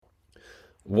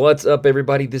What's up,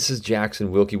 everybody? This is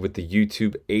Jackson Wilkie with the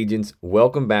YouTube Agents.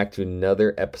 Welcome back to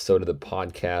another episode of the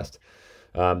podcast.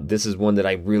 This is one that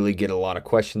I really get a lot of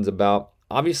questions about.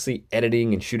 Obviously,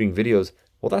 editing and shooting videos,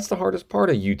 well, that's the hardest part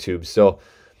of YouTube. So,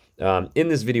 in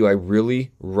this video, I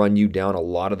really run you down a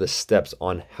lot of the steps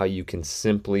on how you can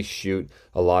simply shoot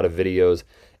a lot of videos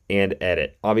and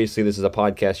edit. Obviously, this is a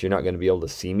podcast. You're not going to be able to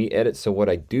see me edit. So, what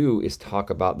I do is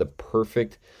talk about the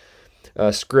perfect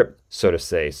script, so to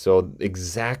say. So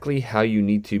exactly how you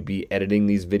need to be editing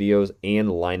these videos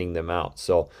and lining them out.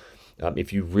 So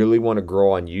if you really want to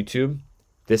grow on YouTube,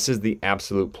 this is the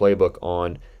absolute playbook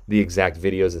on the exact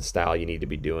videos and style you need to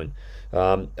be doing.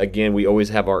 Again, we always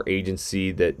have our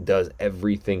agency that does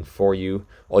everything for you.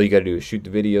 All you got to do is shoot the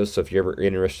videos. So if you're ever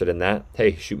interested in that,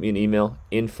 hey, shoot me an email,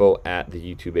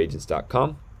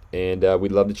 info@theYouTubeAgents.com, and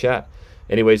we'd love to chat.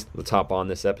 Anyways, let's hop on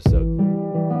this episode.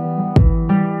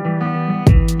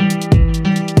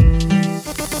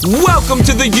 Welcome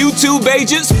to the YouTube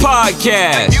Agents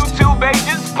Podcast.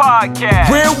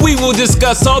 Where we will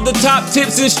discuss all the top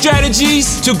tips and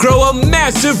strategies to grow a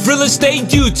massive real estate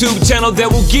YouTube channel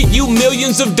that will get you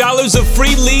millions of dollars of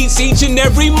free leads each and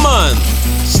every month.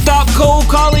 Stop cold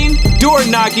calling, door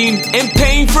knocking, and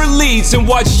paying for leads and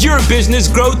watch your business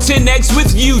grow 10x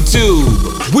with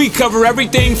YouTube. We cover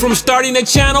everything from starting a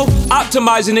channel,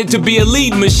 optimizing it to be a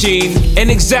lead machine, and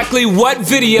exactly what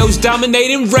videos dominate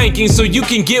in rankings so you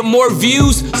can get more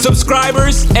views,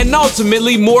 subscribers, and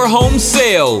ultimately more home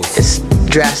sales. It's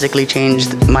drastically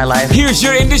changed my life. Here's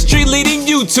your industry-leading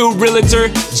YouTube realtor,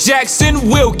 Jackson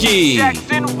Wilkie.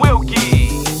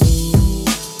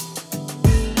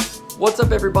 What's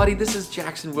up, everybody? This is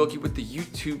Jackson Wilkie with the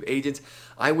YouTube Agents.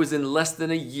 I was in less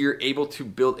than a year able to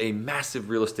build a massive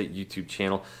real estate YouTube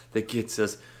channel that gets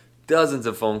us dozens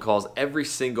of phone calls every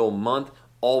single month,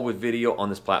 all with video on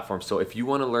this platform. So if you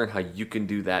want to learn how you can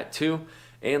do that too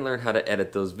and learn how to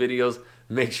edit those videos,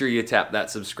 make sure you tap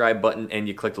that subscribe button and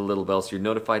you click the little bell so you're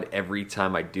notified every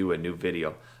time I do a new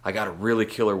video. I got a really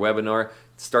killer webinar,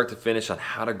 start to finish, on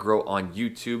how to grow on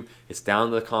YouTube. It's down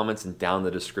in the comments and down in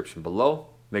the description below.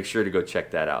 Make sure to go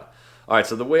check that out. All right,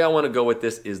 so the way I want to go with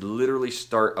this is literally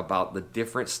start about the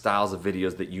different styles of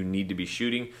videos that you need to be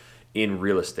shooting in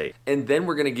real estate. And then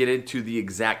we're going to get into the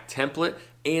exact template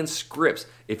and scripts.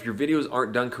 If your videos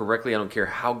aren't done correctly, I don't care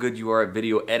how good you are at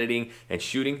video editing and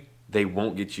shooting, they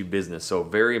won't get you business. So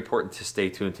very important to stay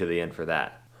tuned to the end for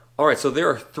that. All right, so there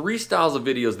are three styles of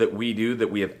videos that we do that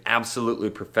we have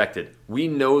absolutely perfected. We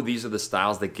know these are the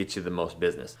styles that get you the most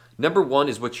business. Number one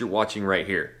is what you're watching right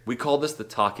here. We call this the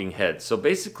talking head. So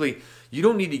basically, you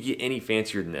don't need to get any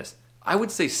fancier than this. I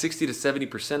would say 60 to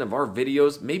 70% of our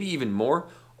videos, maybe even more,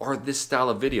 are this style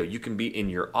of video. You can be in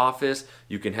your office,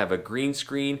 you can have a green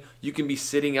screen, you can be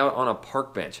sitting out on a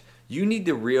park bench. You need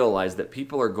to realize that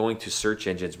people are going to search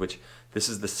engines, which this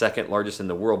is the second largest in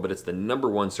the world, but it's the number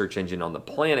one search engine on the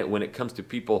planet when it comes to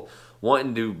people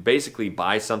wanting to basically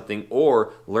buy something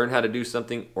or learn how to do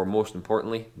something, or most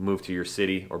importantly, move to your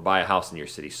city or buy a house in your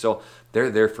city. So they're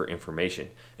there for information.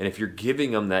 And if you're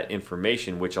giving them that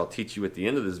information, which I'll teach you at the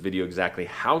end of this video exactly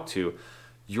how to,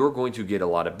 you're going to get a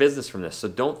lot of business from this. So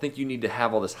don't think you need to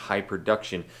have all this high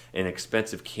production and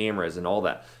expensive cameras and all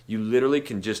that. You literally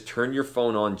can just turn your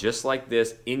phone on just like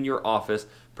this in your office,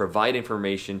 provide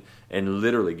information, and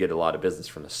literally get a lot of business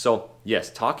from this. So yes,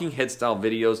 talking head style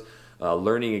videos,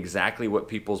 learning exactly what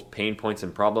people's pain points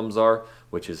and problems are,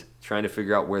 which is trying to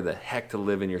figure out where the heck to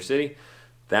live in your city,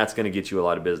 that's going to get you a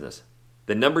lot of business.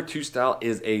 The number two style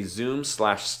is a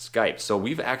Zoom/Skype. So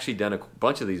we've actually done a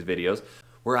bunch of these videos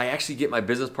where I actually get my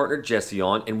business partner Jesse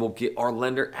on, and we'll get our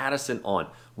lender Addison on.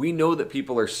 We know that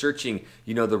people are searching,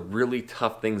 the really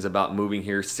tough things about moving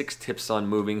here, 6 tips on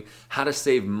moving, how to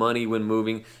save money when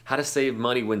moving, how to save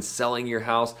money when selling your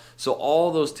house. So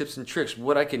all those tips and tricks,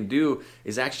 what I can do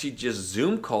is actually just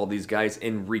Zoom call these guys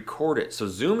and record it. So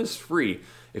Zoom is free.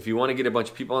 If you want to get a bunch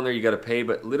of people on there, you got to pay,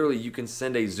 but literally you can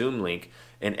send a Zoom link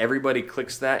and everybody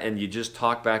clicks that and you just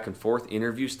talk back and forth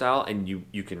interview style, and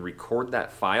you can record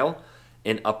that file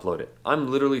and upload it.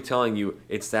 I'm literally telling you,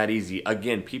 it's that easy.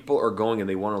 Again, people are going and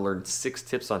they want to learn 6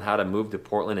 tips on how to move to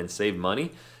Portland and save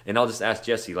money. And I'll just ask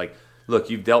Jesse,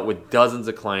 look, you've dealt with dozens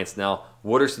of clients now.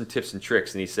 What are some tips and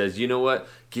tricks? And he says, you know what?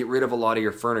 Get rid of a lot of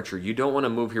your furniture. You don't want to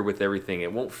move here with everything.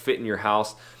 It won't fit in your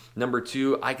house. Number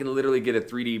 2, I can literally get a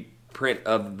 3D print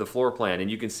of the floor plan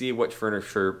and you can see what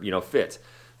furniture, fits.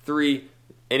 3,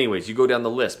 anyways, you go down the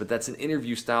list, but that's an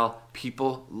interview style.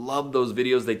 People love those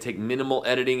videos. They take minimal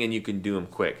editing and you can do them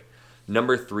quick.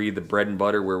 Number 3, the bread and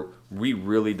butter where we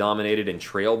really dominated and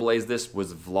trailblazed this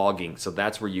was vlogging. So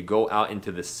that's where you go out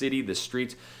into the city, the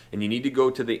streets, and you need to go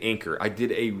to the anchor. I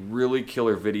did a really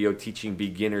killer video teaching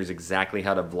beginners exactly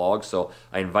how to vlog, so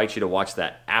I invite you to watch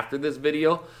that after this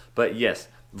video. But yes,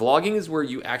 vlogging is where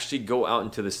you actually go out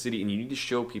into the city and you need to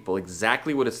show people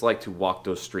exactly what it's like to walk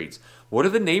those streets. What are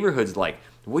the neighborhoods like?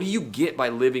 What do you get by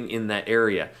living in that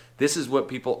area? This is what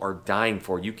people are dying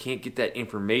for. You can't get that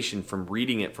information from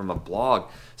reading it from a blog.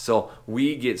 So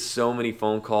we get so many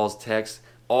phone calls, texts,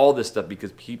 all this stuff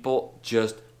because people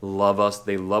just love us.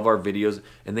 They love our videos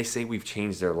and they say we've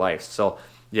changed their lives. So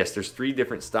yes, there's 3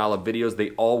 different style of videos.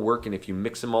 They all work, and if you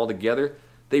mix them all together,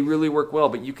 they really work well.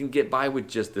 But you can get by with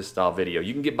just this style video.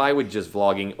 You can get by with just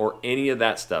vlogging or any of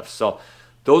that stuff. So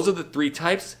those are the 3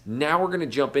 types. Now we're going to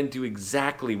jump into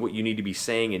exactly what you need to be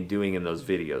saying and doing in those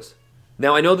videos.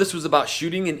 Now I know this was about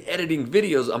shooting and editing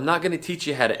videos. I'm not going to teach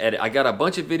you how to edit. I got a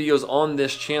bunch of videos on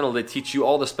this channel that teach you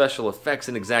all the special effects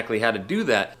and exactly how to do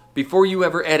that. Before you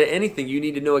ever edit anything, you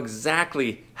need to know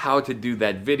exactly how to do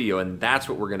that video, and that's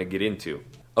what we're going to get into.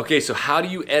 Okay, so how do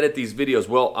you edit these videos?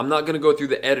 Well, I'm not going to go through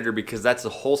the editor because that's a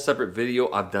whole separate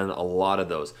video. I've done a lot of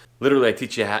those. Literally, I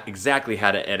teach you exactly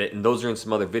how to edit, and those are in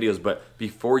some other videos. But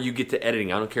before you get to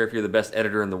editing, I don't care if you're the best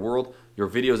editor in the world, your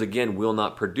videos, again, will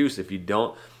not produce if you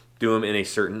don't do them in a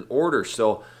certain order.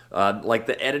 So like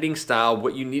the editing style,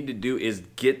 what you need to do is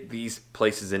get these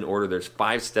places in order. There's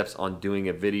 5 steps on doing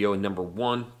a video. And number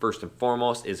 1, first and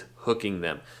foremost, is hooking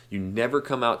them. You never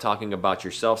come out talking about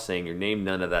yourself, saying your name,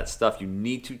 none of that stuff. You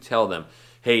need to tell them,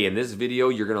 hey, in this video,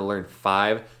 you're going to learn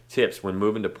 5 tips when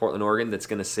moving to Portland, Oregon that's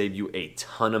going to save you a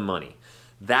ton of money.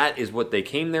 That is what they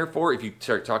came there for. If you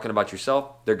start talking about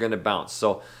yourself, they're going to bounce.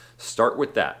 So start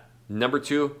with that. Number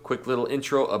 2, quick little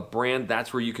intro, a brand.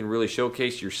 That's where you can really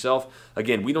showcase yourself.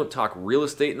 Again, we don't talk real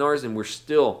estate in ours, and we're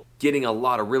still getting a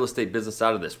lot of real estate business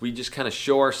out of this. We just kind of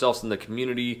show ourselves in the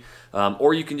community,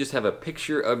 or you can just have a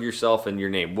picture of yourself and your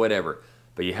name, whatever.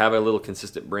 But you have a little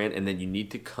consistent brand, and then you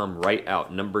need to come right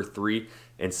out, number 3,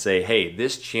 and say, hey,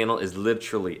 this channel is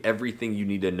literally everything you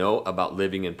need to know about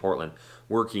living in Portland.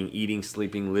 Working, eating,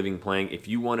 sleeping, living, playing. If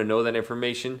you want to know that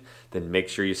information, then make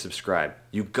sure you subscribe.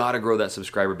 You got to grow that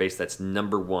subscriber base. That's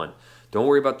number 1. Don't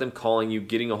worry about them calling you,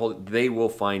 getting a hold. They will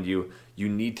find you. You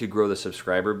need to grow the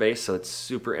subscriber base, so it's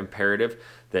super imperative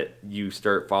that you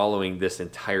start following this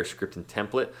entire script and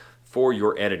template for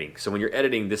your editing. So when you're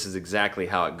editing, this is exactly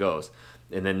how it goes.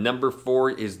 And then number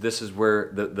 4 is this is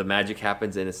where the magic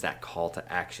happens, and it's that call to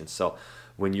action. So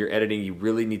when you're editing, you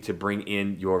really need to bring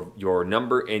in your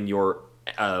number and your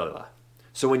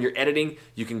so when you're editing,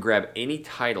 you can grab any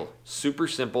title, super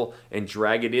simple, and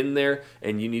drag it in there,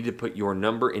 and you need to put your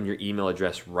number and your email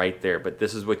address right there. But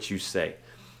this is what you say.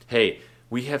 Hey,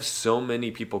 we have so many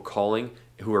people calling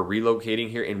who are relocating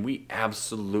here, and we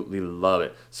absolutely love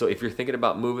it. So if you're thinking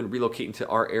about moving, relocating to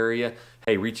our area,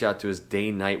 hey, reach out to us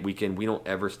day, night, weekend. We don't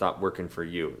ever stop working for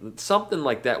you. Something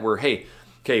like that where, hey,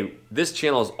 okay, this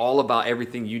channel is all about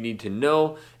everything you need to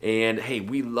know, and hey,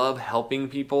 we love helping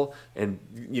people, and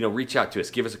reach out to us,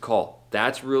 give us a call.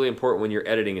 That's really important when you're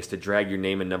editing, is to drag your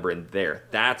name and number in there.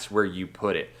 That's where you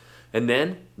put it. And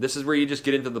then this is where you just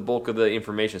get into the bulk of the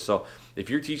information. So if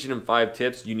you're teaching them 5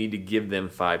 tips, you need to give them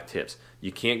 5 tips.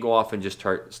 You can't go off and just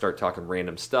start talking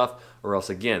random stuff, or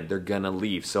else again, they're gonna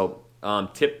leave. So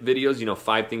tip videos,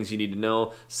 5 things you need to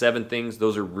know, 7 things,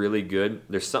 those are really good.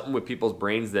 There's something with people's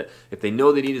brains that if they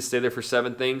know they need to stay there for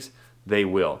 7 things, they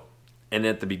will. And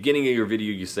at the beginning of your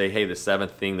video, you say, hey, the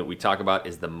 7th thing that we talk about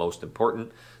is the most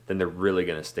important, then they're really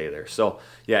gonna stay there. So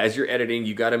yeah, as you're editing,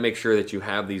 you gotta make sure that you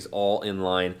have these all in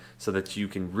line so that you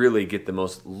can really get the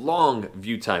most long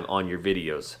view time on your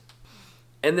videos.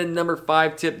 And then number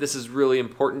 5 tip, this is really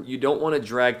important. You don't want to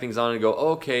drag things on and go,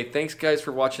 okay, thanks guys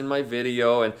for watching my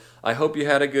video, and I hope you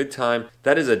had a good time.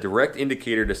 That is a direct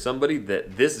indicator to somebody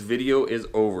that this video is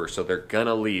over, so they're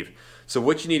gonna leave. So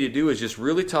what you need to do is just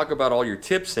really talk about all your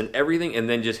tips and everything, and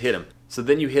then just hit them. So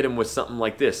then you hit them with something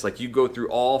like this. Like you go through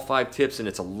all 5 tips, and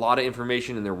it's a lot of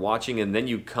information, and they're watching, and then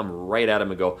you come right at them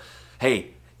and go,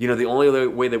 hey, the only other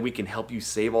way that we can help you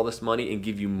save all this money and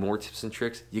give you more tips and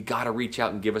tricks, you got to reach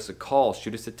out and give us a call,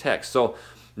 shoot us a text. So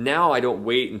now I don't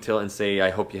wait until and say,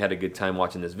 I hope you had a good time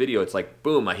watching this video. It's like,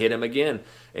 boom, I hit him again.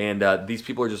 And these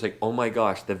people are just like, oh my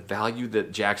gosh, the value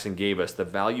that Jackson gave us, the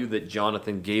value that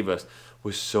Jonathan gave us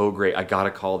was so great. I got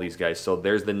to call these guys. So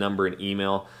there's the number and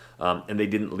email. And they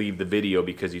didn't leave the video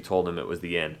because you told them it was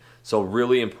the end. So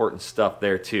really important stuff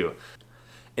there too.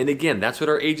 And again, that's what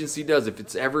our agency does. If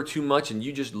it's ever too much and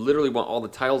you just literally want all the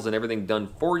titles and everything done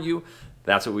for you,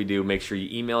 That's what we do. Make sure you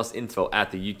email us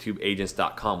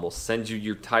info@theYouTubeAgents.com. We'll send you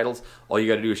your titles. All you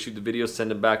got to do is shoot the videos, send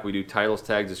them back. We do titles,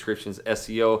 tags, descriptions,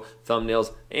 SEO,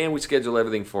 thumbnails, and we schedule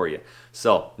everything for you.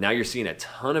 So now you're seeing a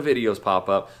ton of videos pop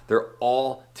up. They're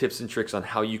all tips and tricks on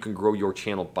how you can grow your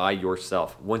channel by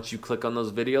yourself. Once you click on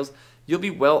those videos, you'll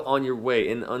be well on your way.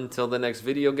 And until the next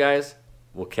video, guys,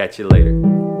 we'll catch you later.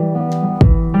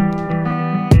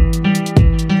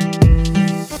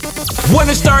 Want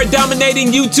to start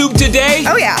dominating YouTube today?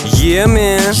 Oh yeah. Yeah,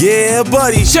 man. Yeah,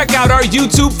 buddy. Check out our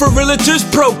YouTube for Realtors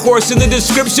Pro course in the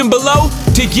description below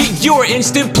to get your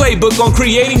instant playbook on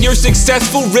creating your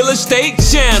successful real estate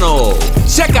channel.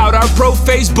 Check out our pro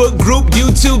Facebook group,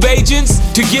 YouTube Agents,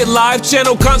 to get live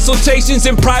channel consultations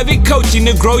and private coaching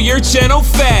to grow your channel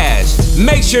fast.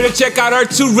 Make sure to check out our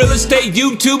 2 real estate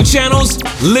YouTube channels,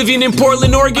 Living in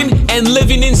Portland, Oregon, and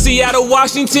Living in Seattle,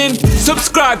 Washington.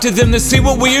 Subscribe to them to see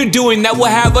what we are doing that will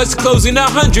have us closing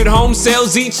 100 home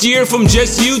sales each year from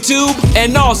just YouTube,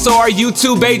 and also our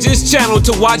YouTube Agents channel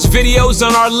to watch videos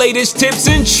on our latest tips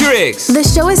and tricks. The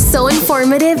show is so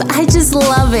informative, I just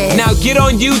love it. Now get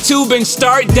on YouTube and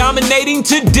start dominating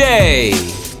today.